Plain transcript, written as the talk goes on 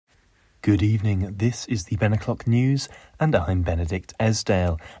Good evening, this is the thebenoclocknews, and I'm Benedict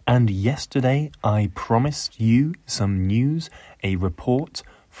Esdale. And yesterday I promised you some news, a report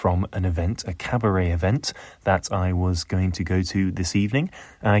from an event, a cabaret event that I was going to go to this evening.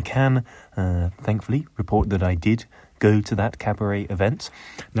 I can, thankfully, report that I did go to that cabaret event.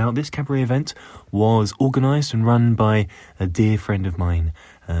 Now, this cabaret event was organised and run by a dear friend of mine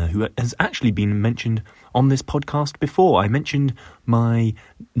who has actually been mentioned on this podcast before. I mentioned my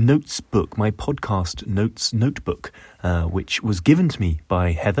notes book, my podcast notes notebook, which was given to me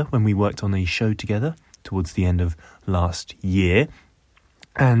by Heather when we worked on a show together towards the end of last year.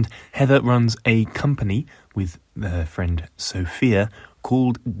 And Heather runs a company with her friend Sophia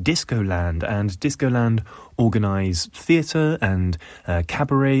called Discoland, and Discoland organise theatre and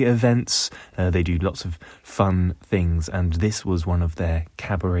cabaret events. They do lots of fun things, and this was one of their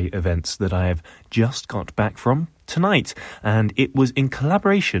cabaret events that I have just got back from tonight, and it was in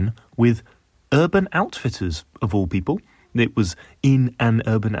collaboration with Urban Outfitters, of all people. It was in an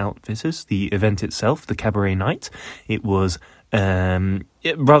Urban Outfitters, the event itself, the cabaret night. It was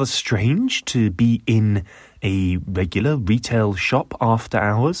rather strange to be in a regular retail shop after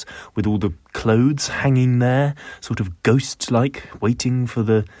hours with all the clothes hanging there, sort of ghost-like, waiting for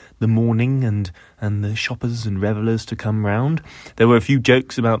the morning and the shoppers and revellers to come round. There were a few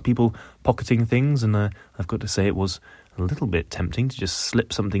jokes about people pocketing things, and I've got to say it was a little bit tempting to just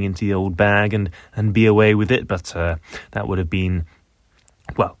slip something into the old bag and be away with it, but that would have been,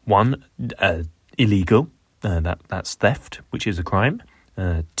 well, one, illegal. That's theft, which is a crime.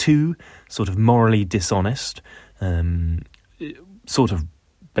 Two, sort of morally dishonest. Sort of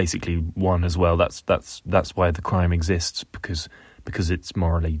basically one as well. That's why the crime exists, because it's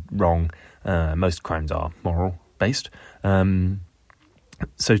morally wrong. Most crimes are moral based.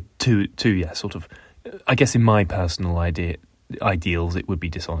 So two, yeah, sort of. I guess in my personal ideals, it would be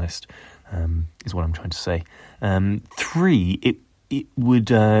dishonest. Is what I'm trying to say. Three, it would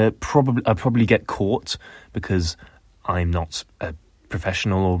probably get caught because I'm not a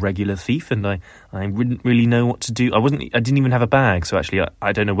professional or regular thief, and I wouldn't really know what to do. I didn't even have a bag, so actually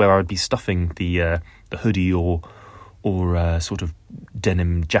I don't know where I would be stuffing the hoodie or sort of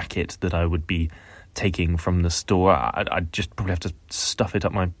denim jacket that I would be taking from the store. I'd just probably have to stuff it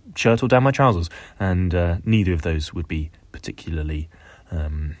up my shirt or down my trousers, and neither of those would be particularly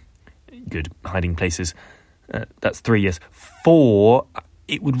good hiding places. That's 3 years. 4,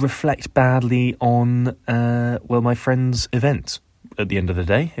 it would reflect badly on, my friend's event at the end of the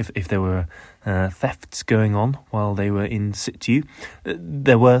day, if there were thefts going on while they were in situ.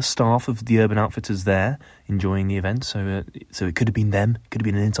 There were staff of the Urban Outfitters there enjoying the event, so it could have been them, could have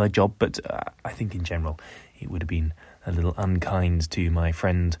been an inside job, but I think in general it would have been a little unkind to my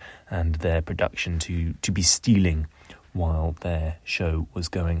friend and their production to be stealing while their show was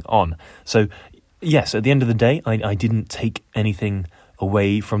going on. So yes, at the end of the day, I didn't take anything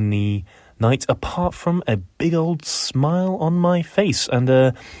away from the night apart from a big old smile on my face and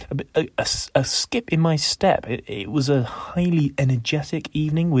a skip in my step. It was a highly energetic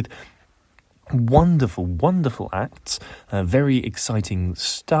evening with wonderful acts, very exciting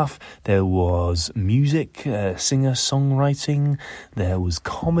stuff. There was music, singer-songwriting, there was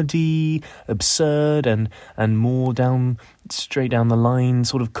comedy, absurd and more straight down the line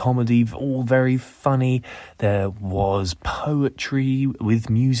sort of comedy, all very funny. There was poetry with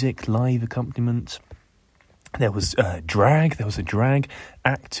music, live accompaniment. There was drag. There was a drag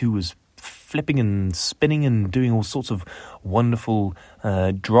act who was flipping and spinning and doing all sorts of wonderful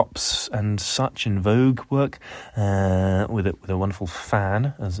drops and such, and Vogue work with a wonderful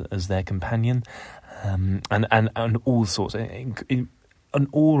fan as their companion, and all sorts. An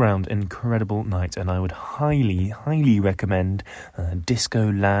all-round incredible night, and I would highly recommend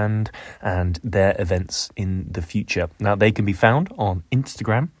Discoland and their events in the future. Now, they can be found on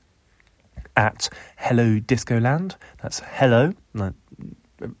Instagram at Hello Discoland. That's hello, like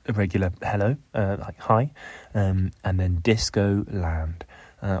a regular hello, like hi, and then Discoland,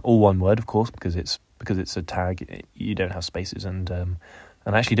 all one word, of course, because it's a tag. You don't have spaces, and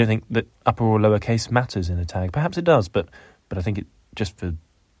I actually don't think that upper or lowercase matters in a tag. Perhaps it does, but I think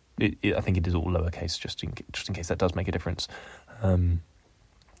I think it is all lowercase, just in case that does make a difference. And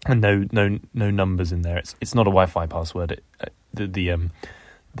no numbers in there. It's not a Wi-Fi password. The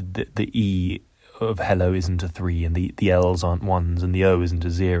E of hello isn't a 3, and the L's aren't 1s, and the O isn't a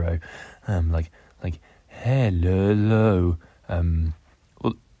 0. Like hello,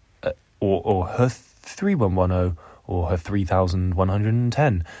 or her 3110 or her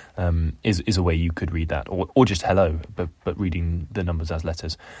 3110 is a way you could read that, or just hello, but reading the numbers as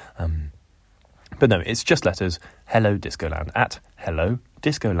letters. But no, it's just letters, Hello Discoland, at Hello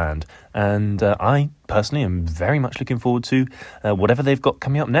Discoland. And I personally am very much looking forward to whatever they've got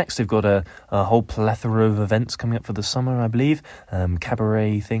coming up next. They've got a whole plethora of events coming up for the summer, I believe,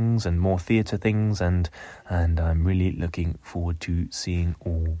 cabaret things and more theatre things, and I'm really looking forward to seeing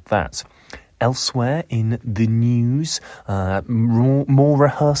all that. Elsewhere in the news, more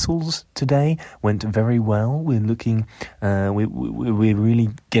rehearsals today went very well. We're looking, we're really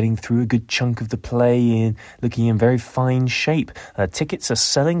getting through a good chunk of the play, and looking in very fine shape. Tickets are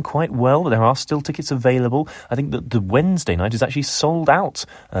selling quite well. There are still tickets available. I think that the Wednesday night is actually sold out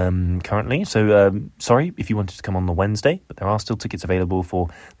currently. So sorry if you wanted to come on the Wednesday, but there are still tickets available for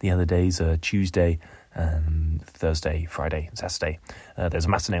the other days, Tuesday, Thursday, Friday, and Saturday. There's a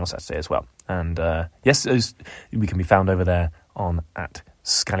matinee on Saturday as well. And yes, we can be found over there at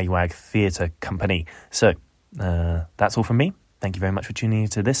Scallywag Theatre Company. So that's all from me. Thank you very much for tuning in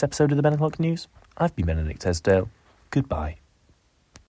to this episode of the Ben O'Clock News. I've been Benedict Esdale. Goodbye.